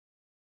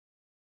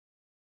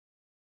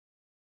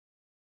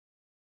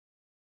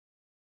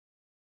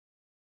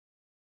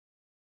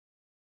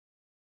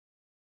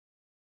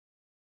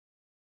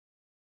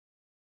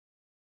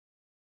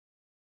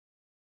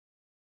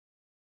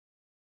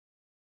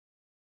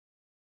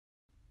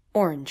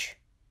Orange.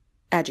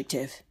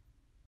 Adjective.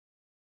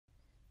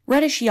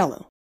 Reddish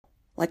yellow,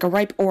 like a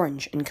ripe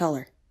orange in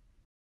color.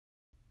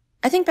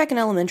 I think back in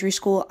elementary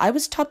school, I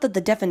was taught that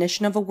the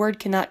definition of a word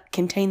cannot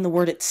contain the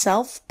word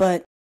itself,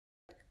 but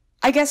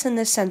I guess in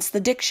this sense, the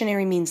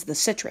dictionary means the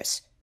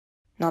citrus,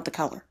 not the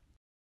color.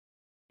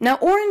 Now,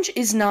 orange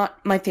is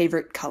not my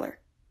favorite color.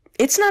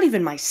 It's not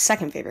even my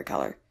second favorite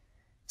color.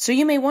 So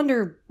you may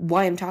wonder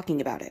why I'm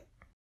talking about it.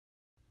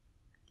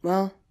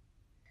 Well,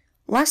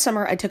 last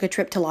summer I took a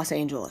trip to Los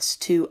Angeles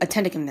to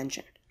attend a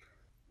convention.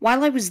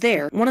 While I was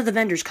there, one of the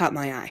vendors caught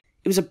my eye.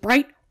 It was a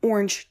bright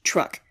orange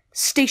truck,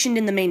 stationed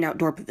in the main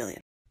outdoor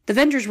pavilion. The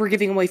vendors were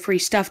giving away free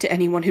stuff to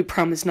anyone who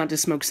promised not to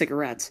smoke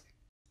cigarettes.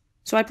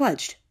 So I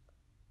pledged.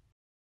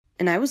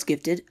 And I was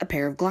gifted a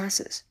pair of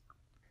glasses.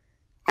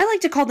 I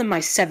like to call them my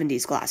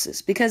 70s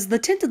glasses, because the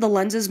tint of the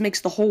lenses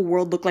makes the whole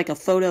world look like a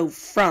photo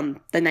from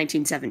the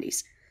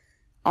 1970s.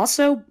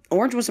 Also,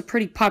 orange was a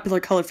pretty popular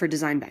color for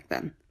design back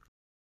then.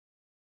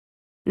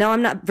 Now,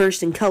 I'm not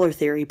versed in color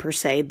theory per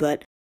se,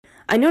 but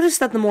I noticed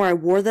that the more I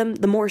wore them,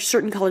 the more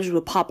certain colors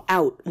would pop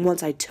out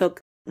once I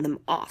took them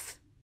off.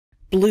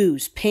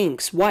 Blues,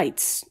 pinks,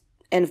 whites,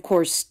 and of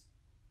course,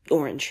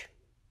 orange.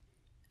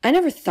 I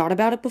never thought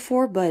about it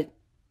before, but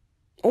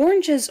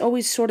orange has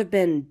always sort of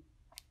been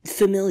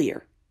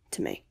familiar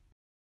to me.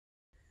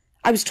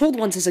 I was told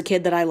once as a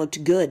kid that I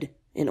looked good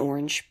in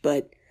orange,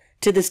 but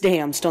to this day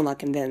I'm still not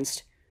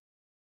convinced.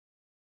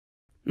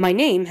 My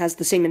name has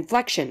the same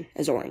inflection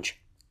as orange.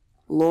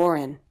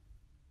 Lauren.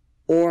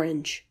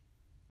 Orange.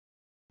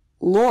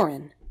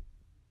 Lauren.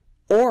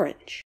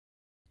 Orange.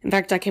 In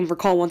fact, I can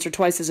recall once or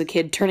twice as a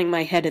kid turning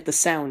my head at the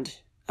sound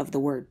of the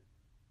word.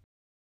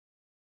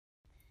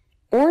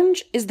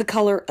 Orange is the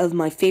color of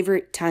my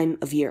favorite time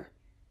of year.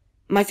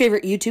 My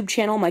favorite YouTube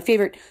channel, my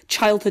favorite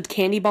childhood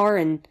candy bar,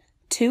 and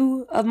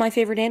two of my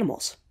favorite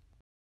animals.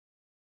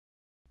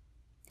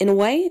 In a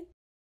way,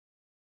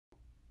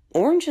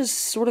 orange has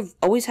sort of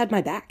always had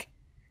my back,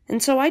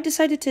 and so I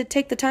decided to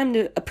take the time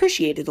to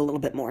appreciate it a little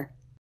bit more.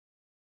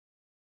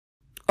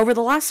 Over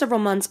the last several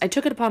months, I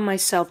took it upon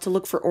myself to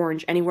look for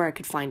orange anywhere I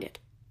could find it,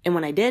 and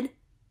when I did,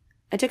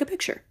 I took a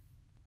picture.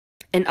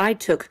 And I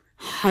took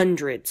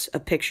hundreds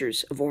of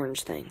pictures of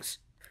orange things.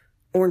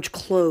 Orange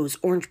clothes,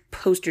 orange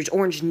posters,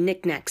 orange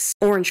knickknacks,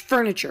 orange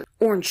furniture,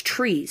 orange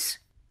trees.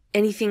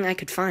 Anything I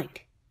could find.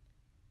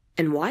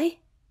 And why?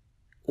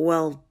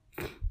 Well,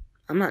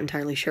 I'm not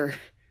entirely sure.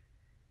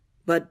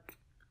 But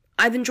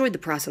I've enjoyed the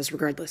process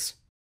regardless.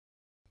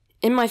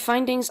 In my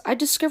findings, I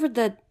discovered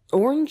that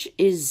orange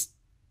is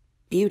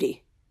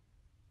beauty.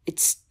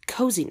 It's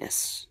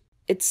coziness.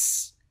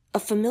 It's a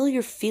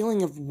familiar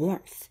feeling of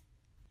warmth.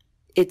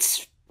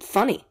 It's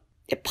funny.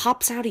 It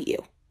pops out at you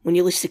when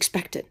you least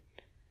expect it.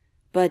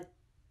 But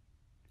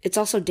it's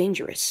also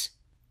dangerous.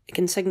 It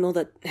can signal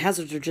that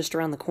hazards are just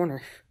around the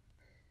corner.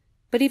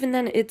 But even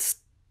then, it's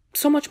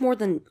so much more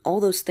than all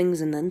those things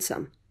and then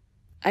some.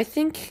 I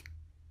think,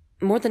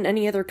 more than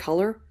any other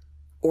color,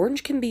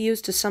 orange can be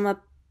used to sum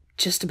up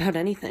just about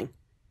anything.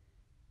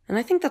 And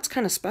I think that's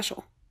kind of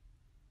special.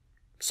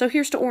 So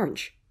here's to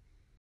orange.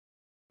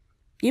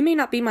 You may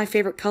not be my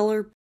favorite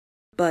color,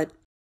 but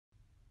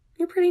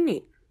you're pretty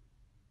neat.